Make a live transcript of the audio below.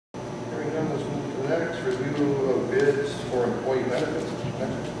then, let's move to the next. Review of bids for employee benefits.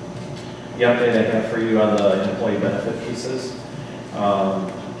 The update I have for you on the employee benefit pieces.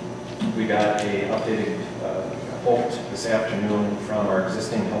 We got a updated quote this afternoon from our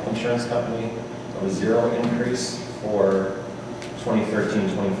existing health insurance company of a 0 increase for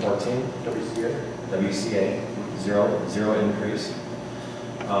 2013-2014. WCA, zero increase.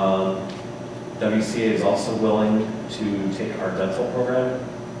 WCA is also willing to take our dental program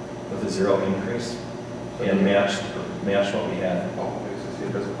with a 0 increase and match what we had. Oh, see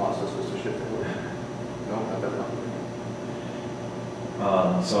if there's a process was to shift it. No, not that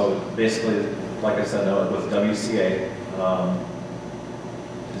one. So basically, like I said, with WCA,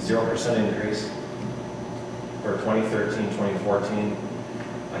 0% increase for 2013-2014,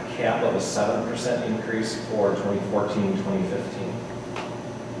 a cap of a 7% increase for 2014-2015.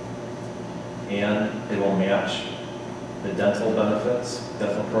 And it will match the dental benefits,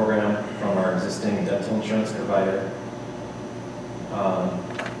 dental program from our existing dental insurance provider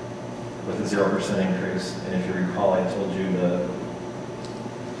with a 0% increase. And if you recall, I told you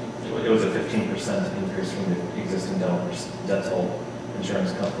it was a 15% increase from the existing dental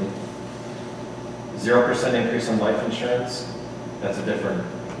insurance company. 0% increase on life insurance, that's a different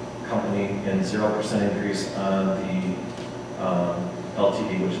company, and 0% increase on the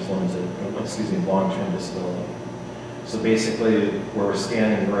LTD, which is long-term disability. So basically, where we're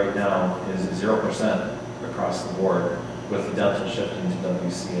standing right now is 0% across the board with the dental shift into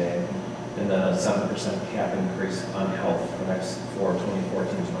WCA, and then a 7% cap increase on health for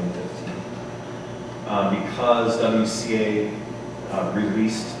 2014-2015. Because WCA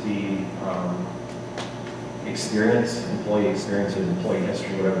released the employee experience, or employee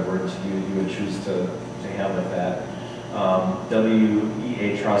history, whatever words you would choose to have with that.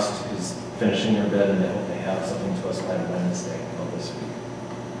 WEA Trust is finishing their bid, and they hope they have something to us by Wednesday of this week.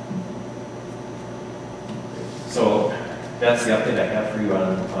 So that's the update I have for you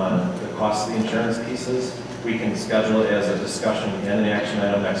on the cost of the insurance pieces. We can schedule it as a discussion and an action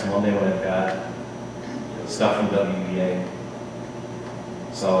item next Monday when I've got stuff from WEA.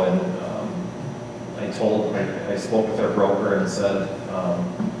 So, and I spoke with our broker and said,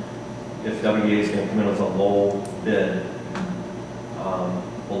 if WEA is going to come in with a low bid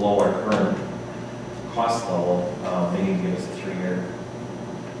below our current cost level, they need to give us a 3-year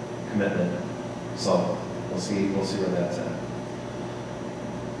commitment. So we'll see where that's at.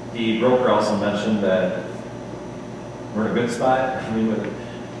 The broker also mentioned that we're in a good spot. I mean,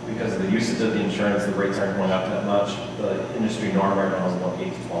 because of the usage of the insurance, the rates aren't going up that much. The industry norm right now is about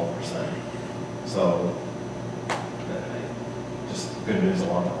 8 to 12%. So, just good news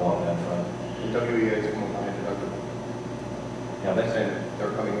along that front. And WEA is coming high deductible. Yeah,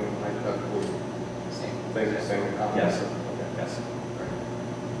 they're coming in high deductible. Same. Yes. Okay. Yes.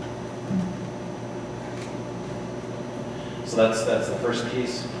 So that's the first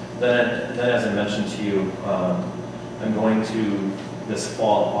piece. Then as I mentioned to you, I'm going to this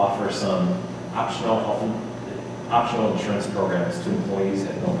fall offer some optional insurance programs to employees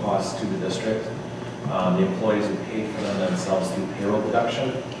at no cost to the district. The employees would pay for them themselves through payroll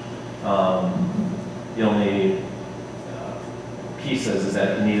deduction. The only piece is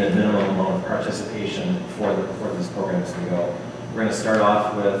that you need a minimum amount of participation for these programs to go. We're going to start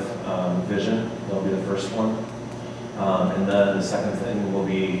off with vision. That'll be the first one. And then the second thing will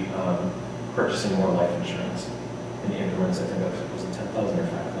be purchasing more life insurance in the increments, I think, of was it 10,000 or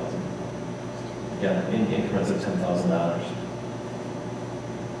 5,000? Yeah, in increments of $10,000.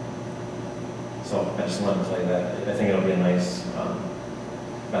 So I just wanted to play that. I think it'll be a nice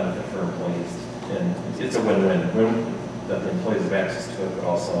benefit for employees, and it's a win-win that the employees have access to it, but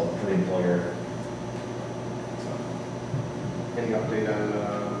also for the employer. So. Any update on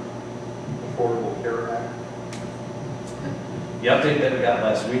Affordable Care Act? The update that we got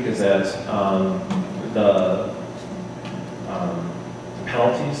last week is that the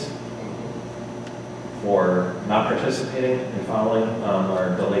penalties for not participating and following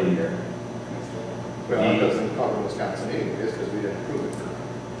are delayed a year. Well, it doesn't cover Wisconsin anyways, because we didn't approve it.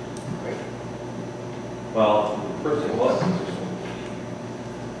 Right? Well, first it was.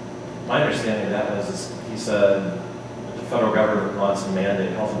 My understanding of that was he said the federal government wants to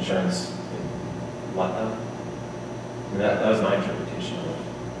mandate health insurance. Let them. I mean, that was my interpretation of it.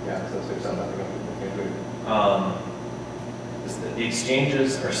 Yeah, so it's something we can't do. The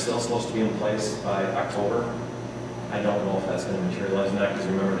exchanges are still supposed to be in place by October. I don't know if that's going to materialize or not, because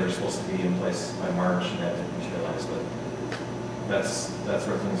remember they're supposed to be in place by March, and that didn't materialize. But that's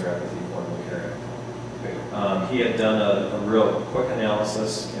where things are at with the Affordable Care Act. He had done a real quick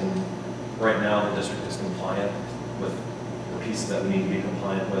analysis, and right now the district is compliant with the pieces that we need to be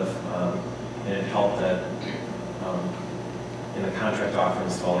compliant with. help that in the contract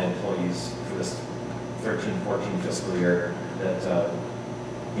offerings to all the employees for this 13-14 fiscal year that,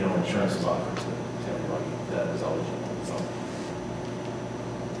 insurance was offered to everybody that is eligible. So.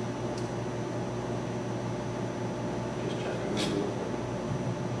 Just checking.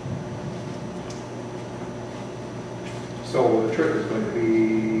 So the trick is going to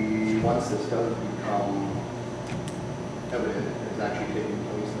be, once this does become evident, it's actually taking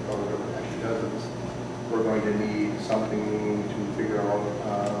place, the federal government actually does this, we're going to need something to figure out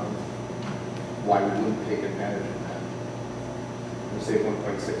why we wouldn't take advantage of that. We save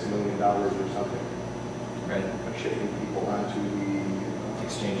 $1.6 million or something. Right. By shifting people onto the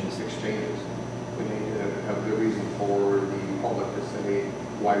exchanges. We need to have a good reason for the public to say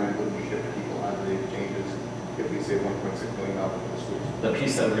why we wouldn't shift people onto the exchanges if we save $1.6 million for the schools. The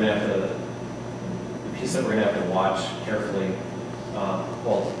piece that we're going to have to watch carefully.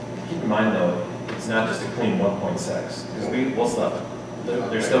 Well, keep in mind though, it's not just a clean 1.6 because we'll still have,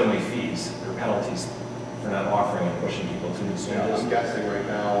 there's still going to be fees or penalties for not offering and pushing people to the Yeah, exchanges. I'm guessing right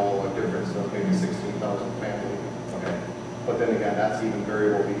now a difference of maybe 16,000 family. Okay. But then again, that's even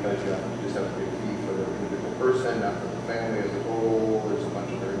variable because you just have to pay a fee for the individual person, not for the family as a whole. There's a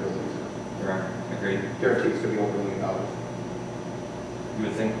bunch of variabilities. There are. Agreed. Guarantees could be over $1 million.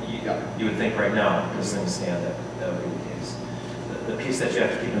 You would think right now, as things stand, that would be the case. The piece that you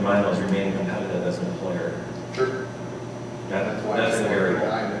have to keep in mind though is remaining competitive as an employer. Sure. That's why the variable.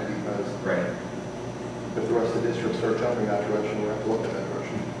 Because Right. if the rest of the districts start jumping that direction, we have to look at that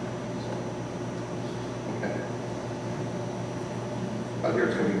direction. Okay. I hear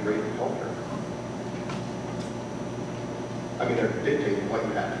it's going to be great healthcare. I mean, they're dictating what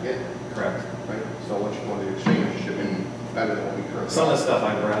you have to get. Correct. Right? So what you want to exchange should be better than what we currently Some of the stuff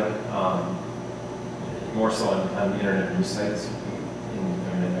I've read, more so on internet news sites.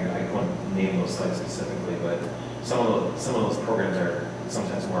 I couldn't name those sites specifically, but some of those programs are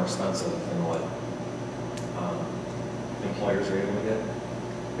sometimes more expensive than what employers are able to get.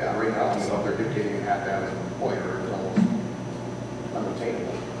 Yeah, right now, I mean, what they're dictating you have to have as an employer is almost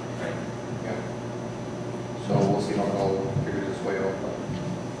unattainable. Right. Yeah. So we'll see how it all figures its way out. But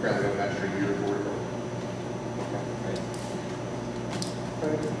apparently, we have an extra year to work on. Okay. Right. All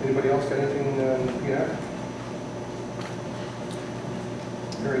right. Anybody else got anything yet?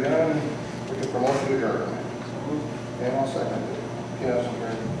 Hearing none, we can promote to adjourn. And I'll second it. Yes,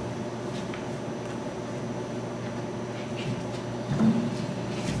 okay.